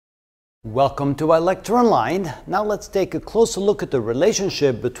Welcome to our lecture online. Now let's take a closer look at the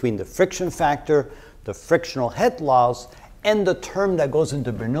relationship between the friction factor, the frictional head loss, and the term that goes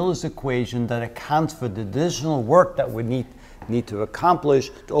into Bernoulli's equation that accounts for the additional work that we need to accomplish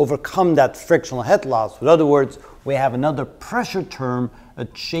to overcome that frictional head loss. In other words, we have another pressure term, a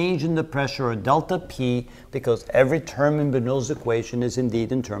change in the pressure, or delta P, because every term in Bernoulli's equation is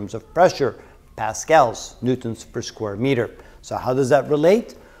indeed in terms of pressure, pascals, newtons per square meter. So how does that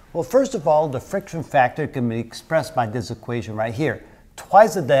relate? Well, first of all, the friction factor can be expressed by this equation right here.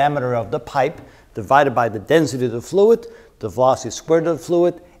 Twice the diameter of the pipe divided by the density of the fluid, the velocity squared of the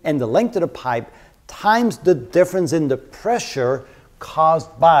fluid, and the length of the pipe times the difference in the pressure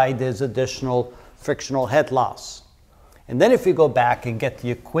caused by this additional frictional head loss. And then if we go back and get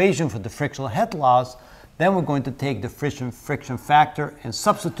the equation for the frictional head loss, then we're going to take the friction factor and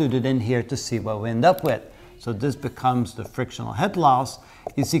substitute it in here to see what we end up with. So this becomes the frictional head loss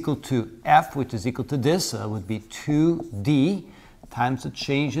is equal to F, which is equal to this, so that would be 2D times the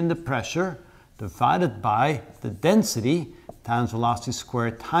change in the pressure divided by the density times velocity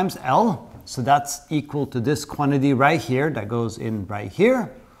squared times L. So that's equal to this quantity right here that goes in right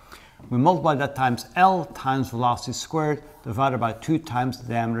here. We multiply that times L times velocity squared divided by 2 times the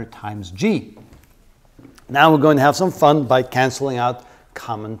diameter times G. Now we're going to have some fun by canceling out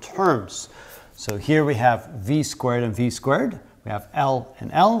common terms. So here we have V squared and V squared. We have L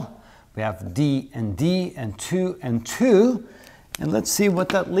and L. We have D and 2 and 2. And let's see what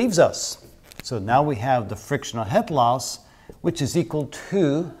that leaves us. So now we have the frictional head loss, which is equal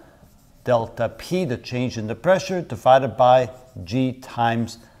to delta P, the change in the pressure, divided by G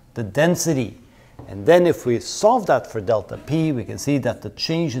times the density. And then if we solve that for delta P, we can see that the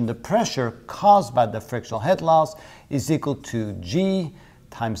change in the pressure caused by the frictional head loss is equal to G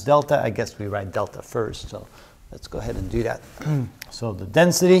times delta. I guess we write delta first, so let's go ahead and do that. So the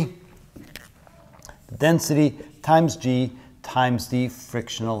density times G times the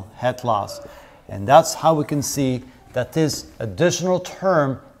frictional head loss. And that's how we can see that this additional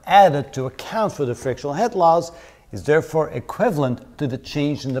term added to account for the frictional head loss is therefore equivalent to the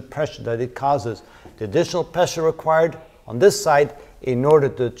change in the pressure that it causes. The additional pressure required on this side in order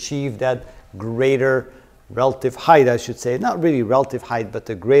to achieve that greater relative height, I should say, not really relative height, but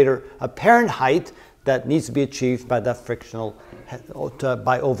the greater apparent height that needs to be achieved by that frictional,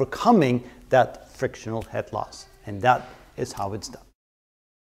 by overcoming that frictional head loss. And that is how it's done.